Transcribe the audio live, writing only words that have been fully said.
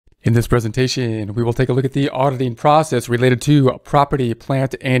In this presentation, we will take a look at the auditing process related to property,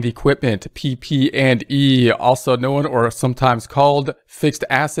 plant, and equipment, PP&E, also known or sometimes called fixed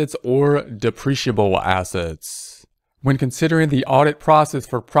assets or depreciable assets. When considering the audit process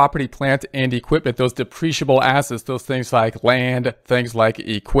for property, plant, and equipment, those depreciable assets, those things like land, things like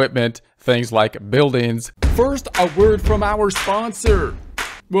equipment, things like buildings. First, a word from our sponsor.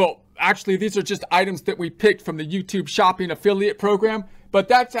 Well, actually, these are just items that we picked from the YouTube Shopping Affiliate Program. But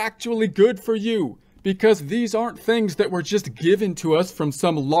that's actually good for you, because these aren't things that were just given to us from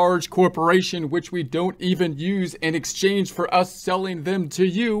some large corporation which we don't even use in exchange for us selling them to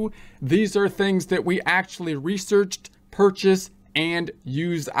you. These are things that we actually researched, purchased, and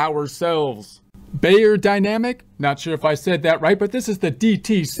use ourselves. Bayer Dynamic, not sure if I said that right, but this is the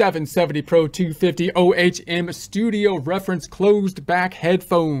DT770 Pro 250 OHM Studio Reference Closed Back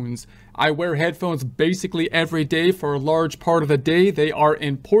Headphones. I wear headphones basically every day for a large part of the day. They are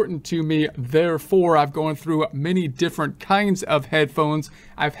important to me. Therefore, I've gone through many different kinds of headphones.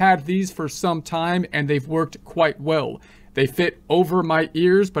 I've had these for some time and they've worked quite well. They fit over my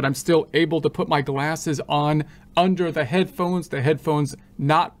ears, but I'm still able to put my glasses on under the headphones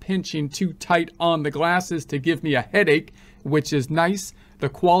not pinching too tight on the glasses to give me a headache, which is nice. The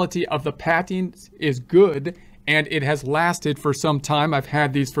quality of the padding is good, and it has lasted for some time. I've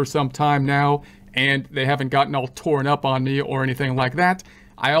had these for some time now, and they haven't gotten all torn up on me or anything like that.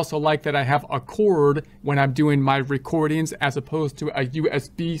 I also like that I have a cord when I'm doing my recordings as opposed to a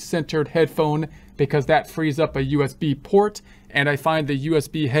USB-centered headphone, because that frees up a USB port, and I find the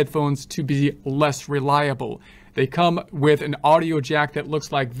USB headphones to be less reliable. They come with an audio jack that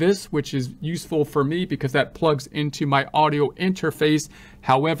looks like this, which is useful for me because that plugs into my audio interface.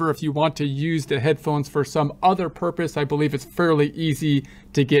 However, if you want to use the headphones for some other purpose, I believe it's fairly easy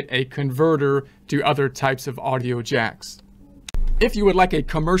to get a converter to other types of audio jacks. If you would like a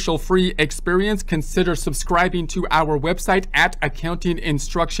commercial-free experience, consider subscribing to our website at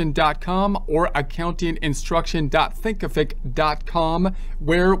accountinginstruction.com or accountinginstruction.thinkific.com,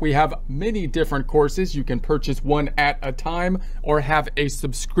 where we have many different courses. You can purchase one at a time or have a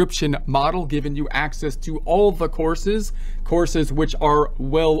subscription model giving you access to all the courses which are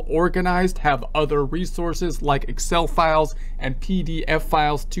well organized, have other resources like Excel files and PDF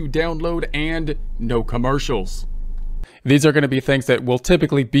files to download, and no commercials. These are going to be things that will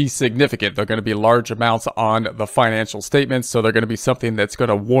typically be significant. They're going to be large amounts on the financial statements, so they're going to be something that's going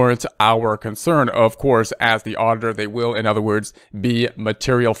to warrant our concern. Of course, as the auditor, they will, in other words, be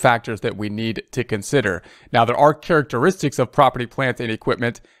material factors that we need to consider. Now, there are characteristics of property, plant, and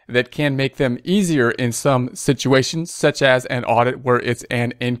equipment that can make them easier in some situations, such as an audit where it's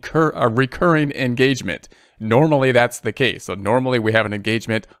a recurring engagement. Normally, that's the case. So normally we have an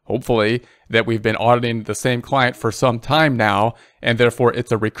engagement, hopefully, that we've been auditing the same client for some time now, and therefore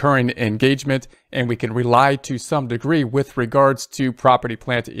it's a recurring engagement, and we can rely to some degree with regards to property,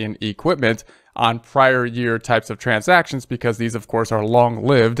 plant, and equipment on prior year types of transactions, because these, of course, are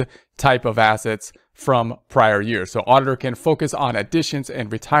long-lived type of assets from prior years. So auditor can focus on additions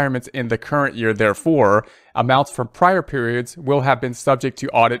and retirements in the current year. Therefore, amounts from prior periods will have been subject to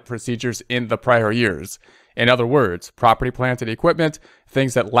audit procedures in the prior years. In other words, property, plant, and equipment,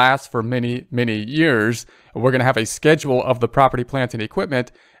 things that last for many, many years. We're going to have a schedule of the property, plant, and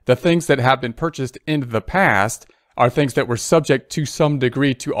equipment. The things that have been purchased in the past are things that were subject to some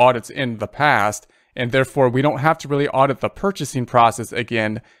degree to audits in the past, and therefore we don't have to really audit the purchasing process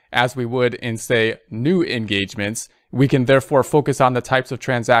again as we would in, say, new engagements. We can therefore focus on the types of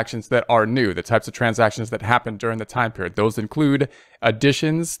transactions that are new, the types of transactions that happened during the time period. Those include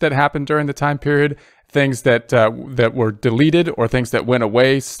additions that happened during the time period, things that were deleted or things that went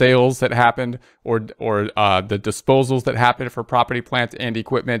away, sales that happened, or the disposals that happened for property, plant, and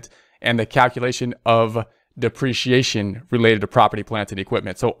equipment, and the calculation of depreciation related to property, plant, and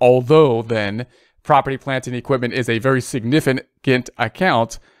equipment. So although then property, plant, and equipment is a very significant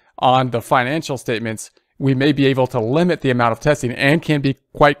account on the financial statements, we may be able to limit the amount of testing, and can be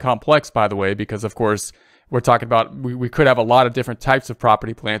quite complex, by the way, because of course we're talking about, we could have a lot of different types of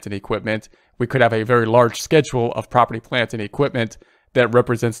property, plant, and equipment. We could have a very large schedule of property, plant, and equipment that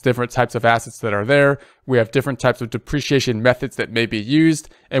represents different types of assets that are there. We have different types of depreciation methods that may be used,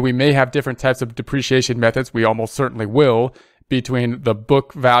 and we may have different types of depreciation methods, we almost certainly will, between the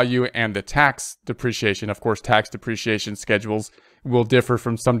book value and the tax depreciation. Of course, tax depreciation schedules will differ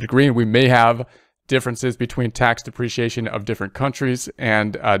from some degree, and we may have differences between tax depreciation of different countries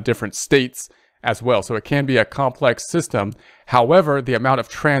and different states as well. So it can be a complex system. However, the amount of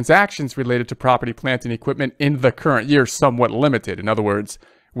transactions related to property, plant, and equipment in the current year is somewhat limited. In other words,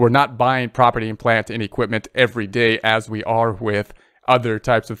 we're not buying property and plant and equipment every day as we are with other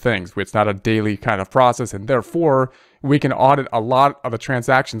types of things. It's not a daily kind of process, and therefore we can audit a lot of the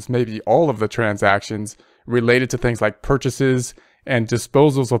transactions, maybe all of the transactions related to things like purchases and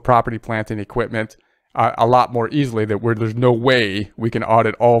disposals of property, plant, and equipment a lot more easily, where there's no way we can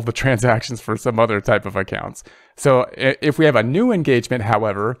audit all of the transactions for some other type of accounts. So if we have a new engagement,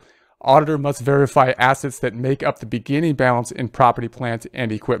 however, auditor must verify assets that make up the beginning balance in property, plant,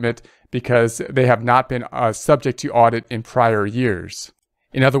 and equipment because they have not been subject to audit in prior years.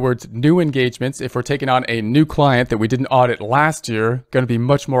 In other words, new engagements, if we're taking on a new client that we didn't audit last year, going to be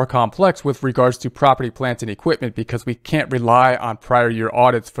much more complex with regards to property, plant, and equipment because we can't rely on prior year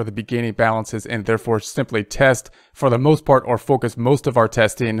audits for the beginning balances and therefore simply test for the most part or focus most of our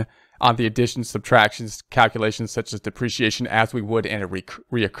testing on the additions, subtractions, calculations such as depreciation as we would in a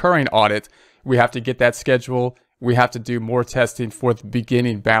reoccurring audit. We have to get that schedule. We have to do more testing for the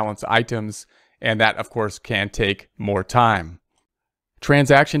beginning balance items, and that of course can take more time.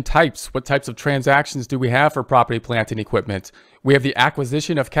 Transaction types. What types of transactions do we have for property, plant, and equipment? We have the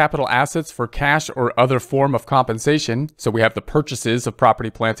acquisition of capital assets for cash or other form of compensation. So we have the purchases of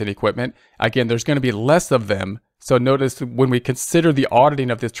property, plant, and equipment. Again, there's going to be less of them. So notice when we consider the auditing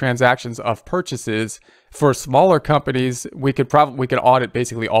of these transactions of purchases, for smaller companies, we could audit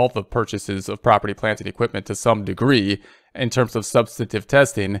basically all the purchases of property, plant, and equipment to some degree in terms of substantive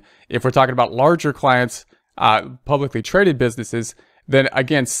testing. If we're talking about larger clients, publicly traded businesses, then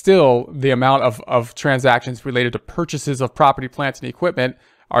again, still the amount of transactions related to purchases of property, plant, and equipment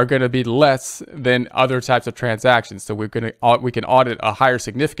are going to be less than other types of transactions. So we can audit a higher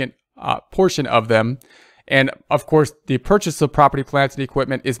significant portion of them. And of course, the purchase of property, plant, and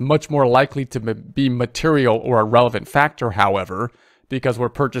equipment is much more likely to be material or a relevant factor, however, because we're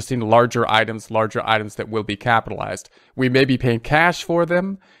purchasing larger items that will be capitalized. We may be paying cash for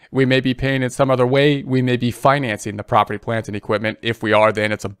them. We may be paying in some other way. We may be financing the property, plant, and equipment. If we are,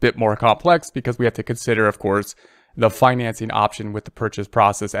 then it's a bit more complex because we have to consider, of course, the financing option with the purchase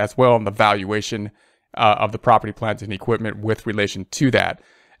process as well and the valuation of the property, plant, and equipment with relation to that.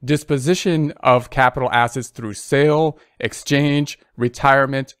 Disposition of capital assets through sale, exchange,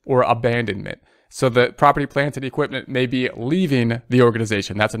 retirement, or abandonment. So the property, plant, and equipment may be leaving the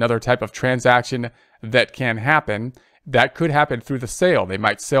organization. That's another type of transaction that can happen. That could happen through the sale. They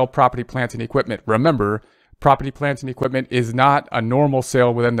might sell property, plant, and equipment. Remember, property, plant, and equipment is not a normal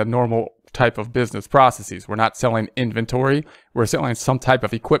sale within the normal type of business processes. We're not selling inventory. We're selling some type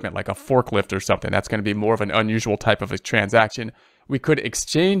of equipment like a forklift or something. That's going to be more of an unusual type of a transaction. We could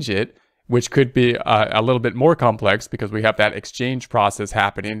exchange it, which could be a little bit more complex because we have that exchange process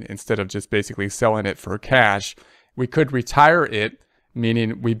happening instead of just basically selling it for cash. We could retire it,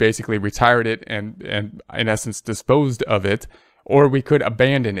 meaning we basically retired it and in essence disposed of it, or we could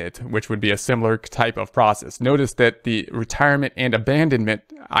abandon it, which would be a similar type of process. Notice that the retirement and abandonment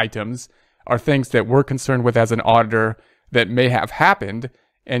items are things that we're concerned with as an auditor that may have happened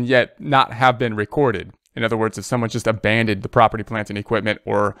and yet not have been recorded. In other words, if someone just abandoned the property, plant, and equipment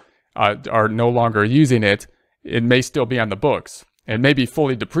or are no longer using it, it may still be on the books. It may be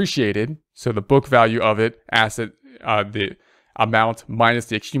fully depreciated, so the book value of it, asset, the amount minus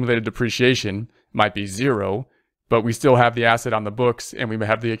the accumulated depreciation might be zero, but we still have the asset on the books and we may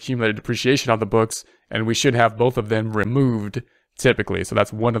have the accumulated depreciation on the books, and we should have both of them removed typically. So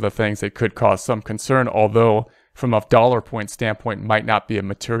that's one of the things that could cause some concern, although from a dollar point standpoint might not be a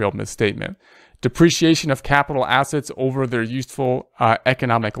material misstatement. Depreciation of capital assets over their useful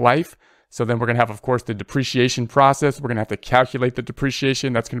economic life. So then we're going to have, of course, the depreciation process. We're going to have to calculate the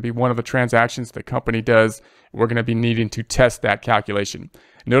depreciation. That's going to be one of the transactions the company does. We're going to be needing to test that calculation.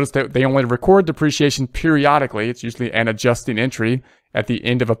 Notice that they only record depreciation periodically. It's usually an adjusting entry at the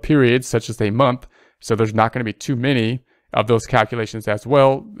end of a period, such as a month. So there's not going to be too many of those calculations as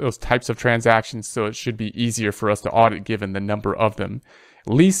well, those types of transactions. So it should be easier for us to audit given the number of them.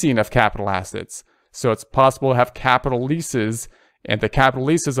 Leasing of capital assets. So it's possible to have capital leases, and the capital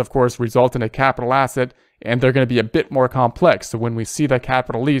leases, of course, result in a capital asset, and they're going to be a bit more complex. So when we see the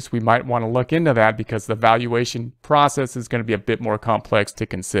capital lease, we might want to look into that because the valuation process is going to be a bit more complex to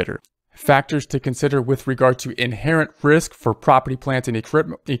consider. Factors to consider with regard to inherent risk for property, plant, and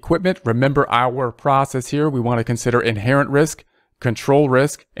equipment. Remember our process here. We want to consider inherent risk, control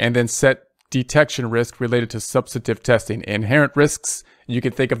risk, and then set detection risk related to substantive testing. Inherent risks, you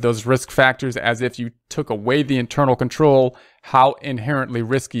can think of those risk factors as if you took away the internal control. How inherently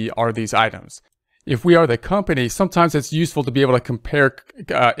risky are these items? If we are the company, sometimes it's useful to be able to compare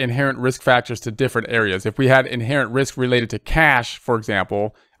inherent risk factors to different areas. If we had inherent risk related to cash, for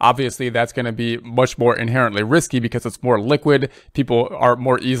example, Obviously, that's going to be much more inherently risky because it's more liquid. People are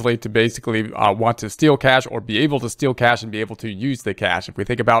more easily to basically want to steal cash or be able to steal cash and be able to use the cash. If we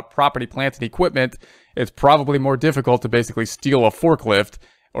think about property, plant, and equipment, it's probably more difficult to basically steal a forklift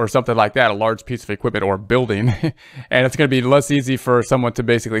or something like that, a large piece of equipment or building. And it's going to be less easy for someone to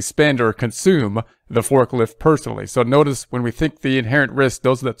basically spend or consume the forklift personally. So notice when we think the inherent risk,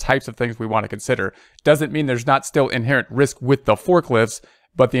 those are the types of things we want to consider. Doesn't mean there's not still inherent risk with the forklifts,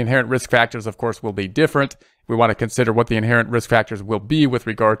 but the inherent risk factors, of course, will be different. We want to consider what the inherent risk factors will be with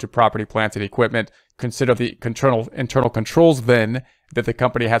regard to property, plant, and equipment. Consider the internal controls then that the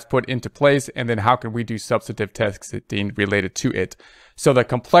company has put into place, and then how can we do substantive testing related to it. So the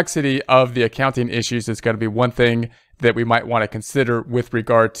complexity of the accounting issues is going to be one thing that we might want to consider with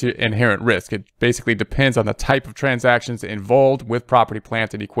regard to inherent risk. It basically depends on the type of transactions involved with property,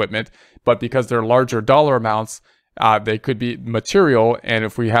 plant, and equipment, but because they're larger dollar amounts, they could be material, and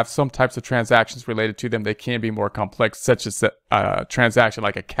if we have some types of transactions related to them, they can be more complex, such as a transaction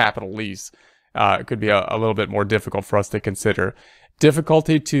like a capital lease. It could be a little bit more difficult for us to consider.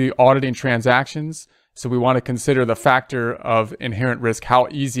 Difficulty to auditing transactions. So we want to consider the factor of inherent risk. How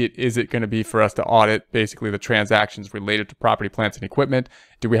easy is it going to be for us to audit basically the transactions related to property, plants, and equipment?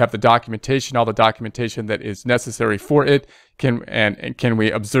 Do we have the documentation, all the documentation that is necessary for it? Can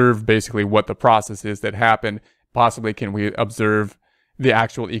we observe basically what the process is that happened? Possibly, can we observe the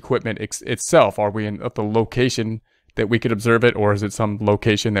actual equipment itself? Are we in the location that we could observe it, or is it some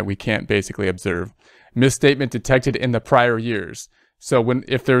location that we can't basically observe? Misstatement detected in the prior years. So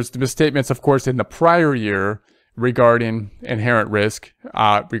if there's misstatements, of course, in the prior year regarding inherent risk,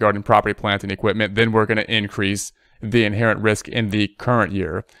 regarding property, plant, and equipment, then we're going to increase the inherent risk in the current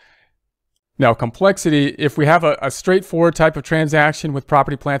year. Now, complexity, if we have a straightforward type of transaction with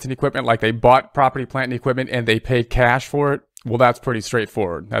property, plant, and equipment, like they bought property, plant, and equipment and they paid cash for it, well, that's pretty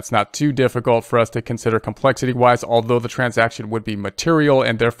straightforward. That's not too difficult for us to consider complexity-wise, although the transaction would be material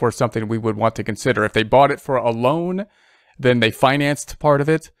and therefore something we would want to consider. If they bought it for a loan, then they financed part of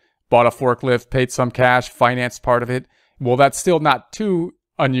it, bought a forklift, paid some cash, financed part of it. Well, that's still not too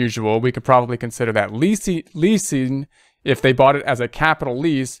unusual. We could probably consider that. Leasing, if they bought it as a capital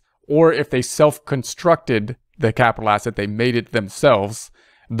lease, or if they self-constructed the capital asset, they made it themselves.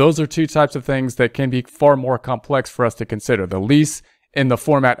 Those are two types of things that can be far more complex for us to consider. The lease in the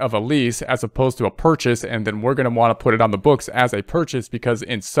format of a lease as opposed to a purchase, and then we're going to want to put it on the books as a purchase because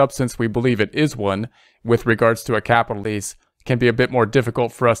in substance we believe it is one with regards to a capital lease. Can be a bit more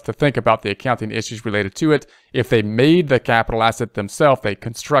difficult for us to think about the accounting issues related to it. If they made the capital asset themselves, they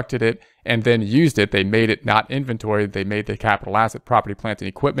constructed it and then used it, they made it not inventory, they made the capital asset property, plant, and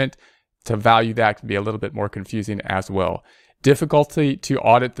equipment. To value that can be a little bit more confusing as well. Difficulty to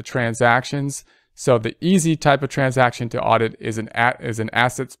audit the transactions. So the easy type of transaction to audit is an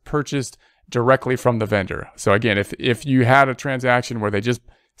assets purchased directly from the vendor. So again, if you had a transaction where they just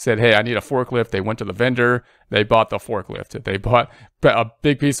said, hey, I need a forklift, they went to the vendor, they bought the forklift. If they bought a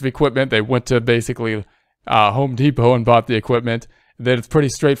big piece of equipment, they went to basically Home Depot and bought the equipment. Then it's pretty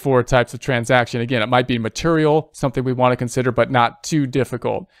straightforward types of transaction. Again, it might be material, something we want to consider, but not too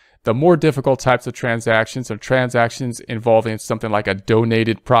difficult. The more difficult types of transactions are transactions involving something like a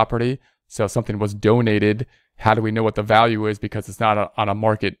donated property. So if something was donated, how do we know what the value is because it's not on a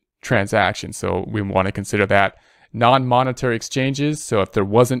market transaction? So we want to consider that. Non-monetary exchanges. So if there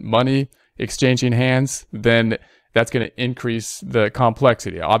wasn't money exchanging hands, then that's going to increase the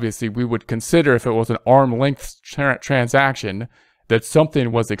complexity. Obviously, we would consider if it was an arm's length transaction that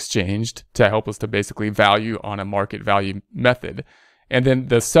something was exchanged to help us to basically value on a market value method. And then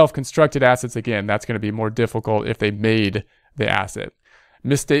the self-constructed assets, again, that's going to be more difficult if they made the asset.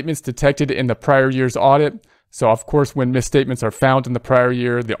 Misstatements detected in the prior year's audit. So of course, when misstatements are found in the prior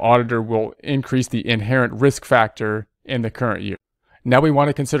year, the auditor will increase the inherent risk factor in the current year. Now we want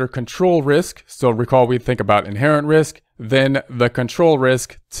to consider control risk. So recall we think about inherent risk, then the control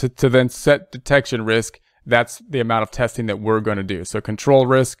risk to then set detection risk. That's the amount of testing that we're going to do. So control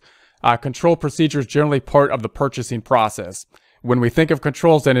risk, control procedure is generally part of the purchasing process. When we think of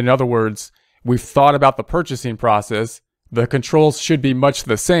controls, then in other words, we've thought about the purchasing process. The controls should be much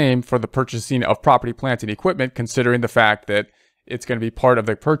the same for the purchasing of property, plant, and equipment, considering the fact that it's going to be part of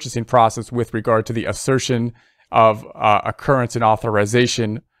the purchasing process with regard to the assertion of occurrence and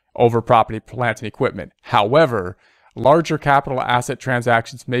authorization over property, plant, and equipment. However, larger capital asset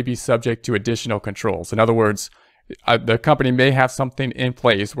transactions may be subject to additional controls. In other words, the company may have something in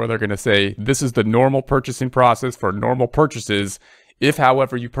place where they're going to say, this is the normal purchasing process for normal purchases. If,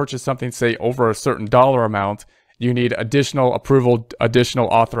 however, you purchase something, say, over a certain dollar amount, you need additional approval, additional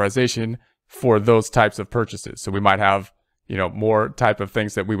authorization for those types of purchases. So we might have, more type of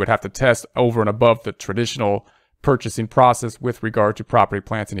things that we would have to test over and above the traditional purchasing process with regard to property,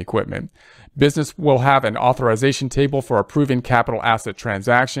 plants, and equipment. Business will have an authorization table for approving capital asset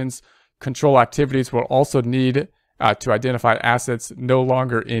transactions. Control activities will also need to identify assets no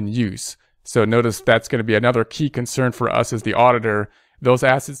longer in use. So notice that's going to be another key concern for us as the auditor. Those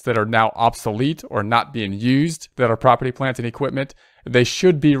assets that are now obsolete or not being used that are property, plants, and equipment, they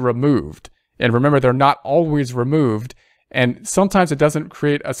should be removed. And remember, they're not always removed. And sometimes it doesn't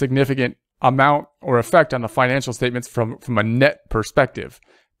create a significant amount or effect on the financial statements from a net perspective,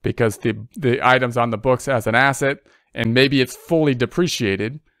 because the item's on the books as an asset and maybe it's fully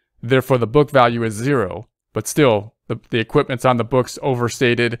depreciated. Therefore, the book value is 0, but still the equipment's on the books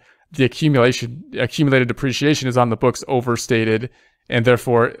overstated. The accumulated depreciation is on the books overstated. And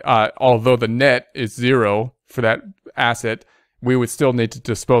therefore, although the net is 0 for that asset, we would still need to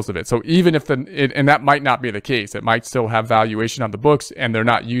dispose of it. So even if and that might not be the case, it might still have valuation on the books and they're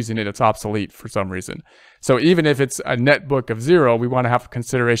not using it, it's obsolete for some reason. So even if it's a net book of 0, we want to have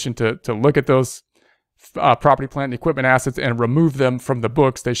consideration to look at those property, plant, and equipment assets and remove them from the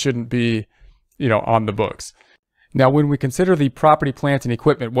books. They shouldn't be, on the books. Now, when we consider the property, plant, and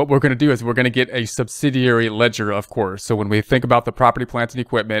equipment, what we're going to do is we're going to get a subsidiary ledger, of course. So when we think about the property, plant, and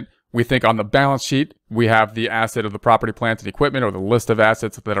equipment, we think on the balance sheet, we have the asset of the property, plant, and equipment, or the list of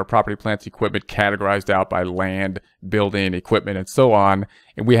assets that are property, plant, and equipment categorized out by land, building, equipment, and so on.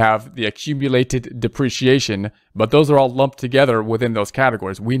 And we have the accumulated depreciation, but those are all lumped together within those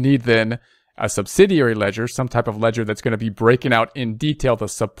categories. We need then a subsidiary ledger, some type of ledger that's going to be breaking out in detail the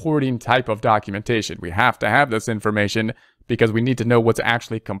supporting type of documentation. We have to have this information because we need to know what's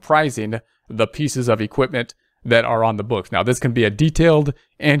actually comprising the pieces of equipment that are on the books. Now, this can be a detailed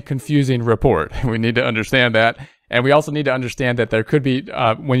and confusing report. We need to understand that. And we also need to understand that there could be,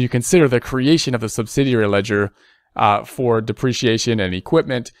 when you consider the creation of the subsidiary ledger for depreciation and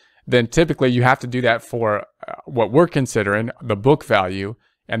equipment, then typically you have to do that for what we're considering the book value.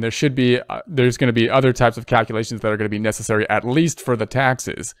 And there's going to be other types of calculations that are going to be necessary, at least for the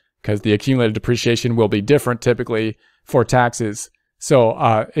taxes, because the accumulated depreciation will be different typically for taxes.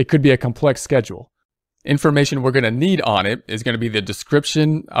 So it could be a complex schedule. Information we're going to need on it is going to be the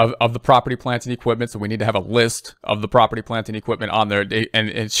description of the property, plants, and equipment. So we need to have a list of the property, plants, and equipment on there. And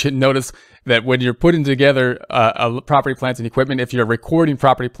it should notice that when you're putting together a property, plants, and equipment, if you're recording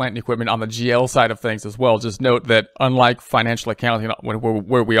property, plant, and equipment on the GL side of things as well, just note that unlike financial accounting,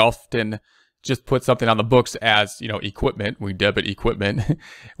 where we often just put something on the books as, equipment, we debit equipment.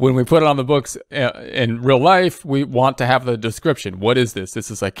 When we put it on the books in real life, we want to have the description. What is this?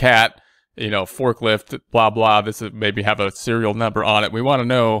 This is a cat. Forklift, blah, blah. This is maybe have a serial number on it. We want to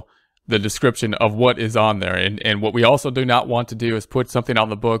know the description of what is on there. And what we also do not want to do is put something on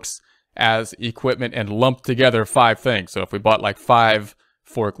the books as equipment and lump together 5 things. So if we bought like 5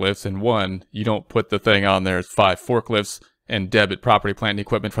 forklifts in one, you don't put the thing on there as 5 forklifts and debit property, plant, and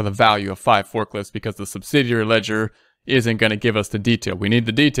equipment for the value of 5 forklifts, because the subsidiary ledger isn't going to give us the detail. We need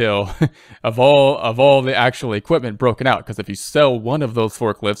the detail of all the actual equipment broken out, because if you sell one of those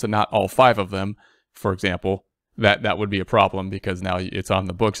forklifts and not all 5 of them, for example, that would be a problem, because now it's on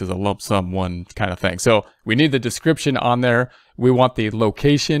the books as a lump sum one kind of thing. So we need the description on there. We want the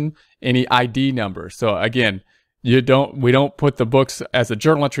location, any ID number. So again, we don't put the books as a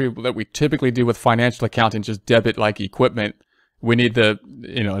journal entry that we typically do with financial accounting, just debit like equipment. We need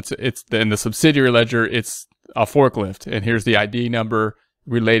it's in the subsidiary ledger, it's a forklift, and here's the ID number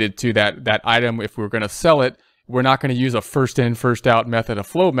related to that item. If we're going to sell it, we're not going to use a first in, first out method, a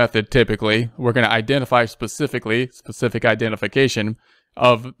flow method typically. We're going to identify specific identification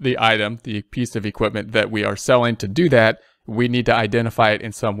of the item, the piece of equipment that we are selling. To do that, we need to identify it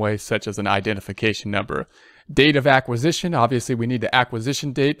in some way, such as an identification number. Date of acquisition, obviously we need the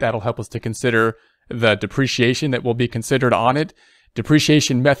acquisition date. That'll help us to consider the depreciation that will be considered on it.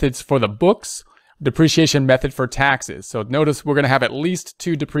 Depreciation methods for the books. Depreciation method for taxes. So notice we're going to have at least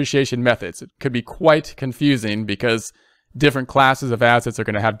 2 depreciation methods. It could be quite confusing because different classes of assets are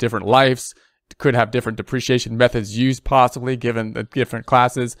going to have different lives, could have different depreciation methods used possibly given the different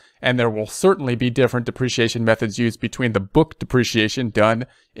classes, and there will certainly be different depreciation methods used between the book depreciation done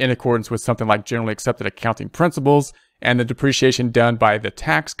in accordance with something like generally accepted accounting principles and the depreciation done by the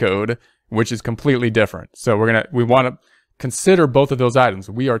tax code, which is completely different. So we want to consider both of those items.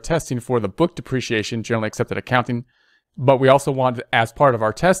 We are testing for the book depreciation, generally accepted accounting, but we also want, as part of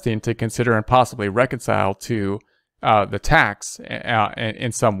our testing, to consider and possibly reconcile to the tax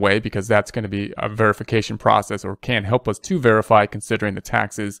in some way, because that's going to be a verification process, or can help us to verify, considering the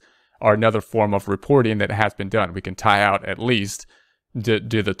taxes are another form of reporting that has been done. We can tie out at least do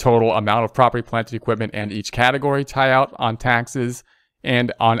the total amount of property, plant, and equipment and each category tie out on taxes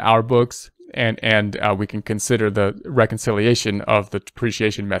and on our books, and we can consider the reconciliation of the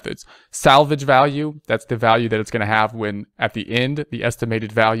depreciation methods. Salvage value, that's the value that it's going to have when at the end, the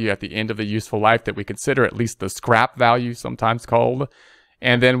estimated value at the end of the useful life that we consider, at least the scrap value sometimes called.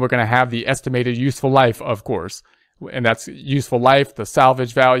 And then we're going to have the estimated useful life, of course, and that's useful life, the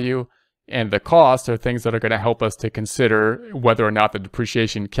salvage value, and the cost are things that are going to help us to consider whether or not the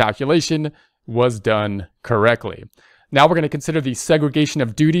depreciation calculation was done correctly. Now we're going to consider the segregation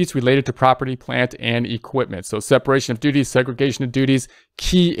of duties related to property, plant, and equipment. So separation of duties, segregation of duties,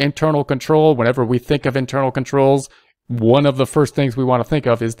 key internal control. Whenever we think of internal controls, one of the first things we want to think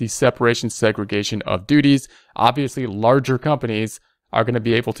of is the separation, segregation of duties. Obviously, larger companies are going to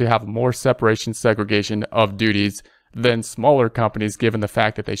be able to have more separation, segregation of duties than smaller companies, given the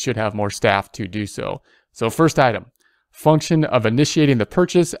fact that they should have more staff to do so. So first item, function of initiating the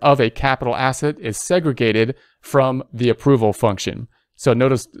purchase of a capital asset is segregated from the approval function. So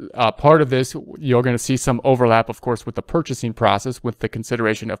notice part of this, you're going to see some overlap, of course, with the purchasing process, with the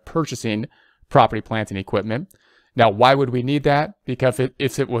consideration of purchasing property, plant, and equipment. Now, why would we need that? Because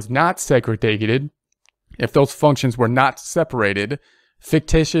if it was not segregated, if those functions were not separated,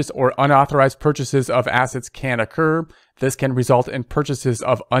 fictitious or unauthorized purchases of assets can occur. This can result in purchases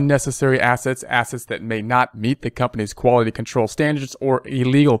of unnecessary assets, assets that may not meet the company's quality control standards, or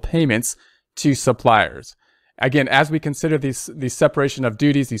illegal payments to suppliers. Again, as we consider the separation of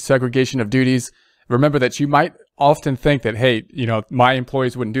duties, the segregation of duties, remember that you might often think that, hey, you know, my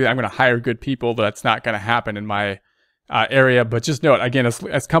employees wouldn't do that. I'm going to hire good people. That's not going to happen in my area. But just note, again,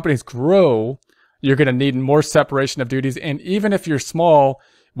 as companies grow, you're going to need more separation of duties. And even if you're small,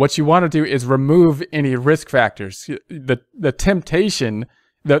 what you want to do is remove any risk factors. The temptation,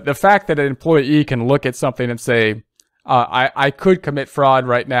 the fact that an employee can look at something and say, I could commit fraud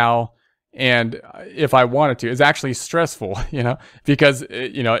right now, and if I wanted to, is actually stressful, you know, because,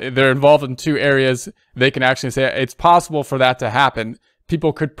 you know, they're involved in two areas. They can actually say it's possible for that to happen.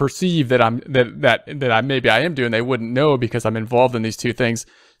 People could perceive that maybe I am doing. They wouldn't know because I'm involved in these two things.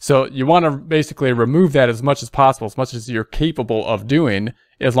 So you want to basically remove that as much as possible, as much as you're capable of doing,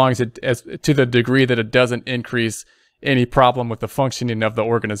 as long as to the degree that it doesn't increase any problem with the functioning of the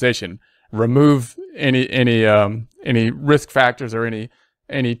organization. Remove any risk factors or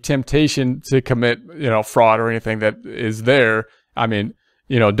any temptation to commit, you know, fraud or anything that is there. I mean,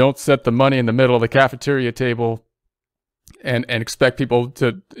 you know, don't set the money in the middle of the cafeteria table and expect people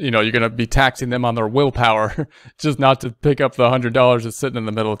to, you know, you're going to be taxing them on their willpower just not to pick up the $100 that's sitting in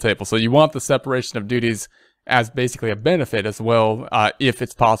the middle of the table. So you want the separation of duties as basically a benefit as well, if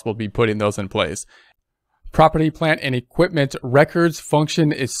it's possible to be putting those in place. Property, plant, and equipment records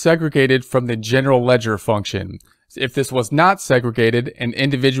function is segregated from the general ledger function. If this was not segregated, an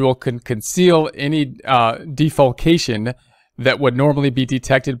individual can conceal any defalcation that would normally be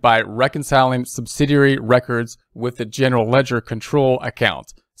detected by reconciling subsidiary records with the general ledger control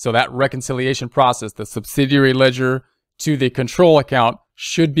account. So that reconciliation process, the subsidiary ledger to the control account,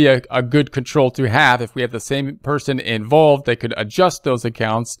 should be a good control to have. If we have the same person involved, they could adjust those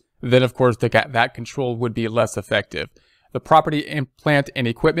accounts. Then, of course, that control would be less effective. The property and plant and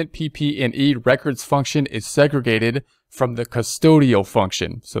equipment PP&E records function is segregated from the custodial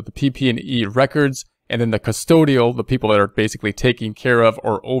function. So the PP&E records, and then the custodial, the people that are basically taking care of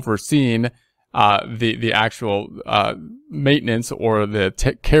or overseeing the actual maintenance or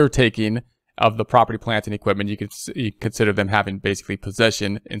the caretaking of the property, plant, and equipment. You could consider them having basically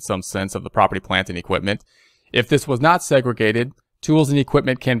possession in some sense of the property, plant, and equipment. If this was not segregated, tools and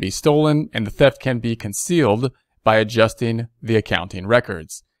equipment can be stolen and the theft can be concealed by adjusting the accounting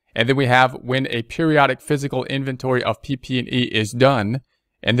records. And then we have when a periodic physical inventory of PP&E is done,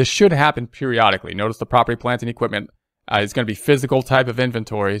 and this should happen periodically. Notice the property, plant, and equipment is going to be physical type of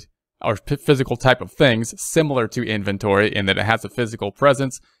inventory or physical type of things similar to inventory in that it has a physical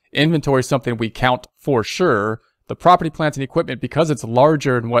presence. Inventory is something we count for sure. The property, plant, and equipment, because it's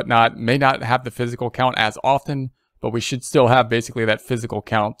larger and whatnot, may not have the physical count as often, but we should still have basically that physical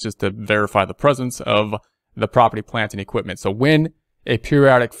count just to verify the presence of the property, plant, and equipment. So when a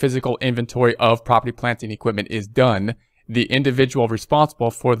periodic physical inventory of property, plant, and equipment is done, the individual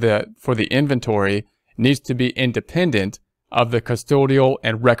responsible for the inventory needs to be independent of the custodial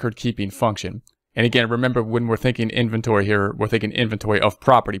and record-keeping function. And again, remember, when we're thinking inventory here, we're thinking inventory of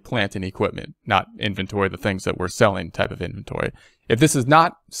property, plant, and equipment, not inventory of the things that we're selling type of inventory. If this is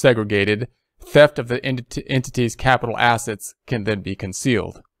not segregated, theft of the entity's capital assets can then be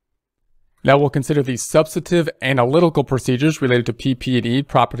concealed. Now we'll consider the substantive analytical procedures related to PP&E,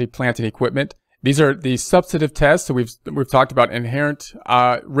 property, plant, and equipment. These are the substantive tests. So we've talked about inherent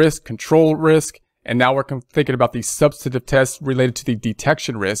risk, control risk, and now we're thinking about the substantive tests related to the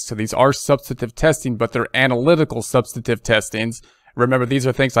detection risk. So these are substantive testing, but they're analytical substantive testings. Remember, these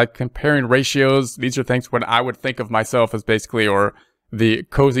are things like comparing ratios. These are things when I would think of myself as basically, or the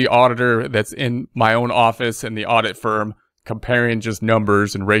cozy auditor that's in my own office in the audit firm, comparing just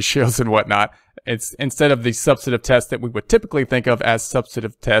numbers and ratios and whatnot. It's instead of the substantive tests that we would typically think of as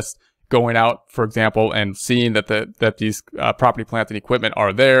substantive tests, going out, for example, and seeing that these property, plant, and equipment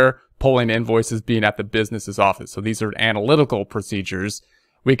are there, pulling invoices, being at the business's office. So these are analytical procedures.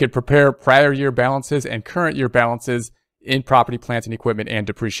 We could prepare prior year balances and current year balances in property, plant, and equipment and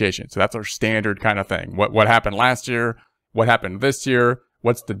depreciation. So that's our standard kind of thing. What happened last year? What happened this year?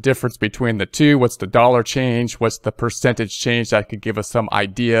 What's the difference between the two? What's the dollar change? What's the percentage change? That could give us some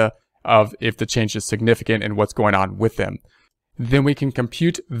idea of if the change is significant and what's going on with them. Then we can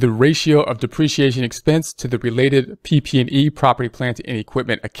compute the ratio of depreciation expense to the related PP&E, property, plant, and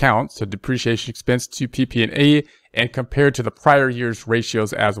equipment account. So depreciation expense to PP&E, and compare to the prior year's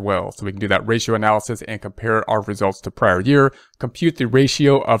ratios as well. So we can do that ratio analysis and compare our results to prior year. Compute the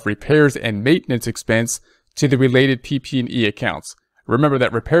ratio of repairs and maintenance expense to the related PP&E accounts. Remember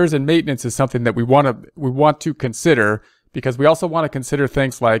that repairs and maintenance is something that we want to consider, because we also want to consider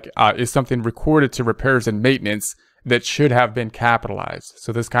things like, is something recorded to repairs and maintenance that should have been capitalized?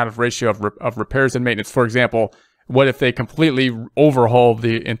 So this kind of ratio of repairs and maintenance, for example, what if they completely overhaul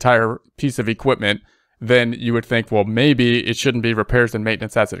the entire piece of equipment? Then you would think, well, maybe it shouldn't be repairs and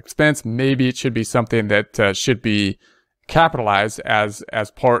maintenance as an expense. Maybe it should be something that should be capitalized as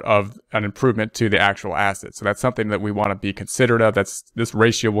part of an improvement to the actual asset. So that's something that we want to be considerate of. This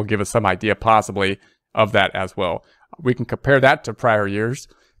ratio will give us some idea possibly of that as well. We can compare that to prior years.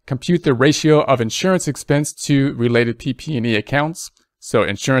 Compute the ratio of insurance expense to related PP&E accounts. So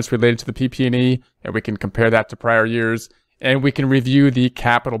insurance related to the PP&E, and we can compare that to prior years. And we can review the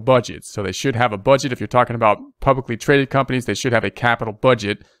capital budget. So they should have a budget. If you're talking about publicly traded companies, they should have a capital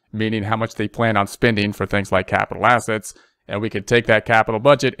budget, meaning how much they plan on spending for things like capital assets. And we can take that capital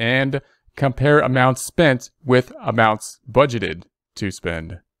budget and compare amounts spent with amounts budgeted to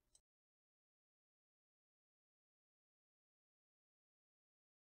spend.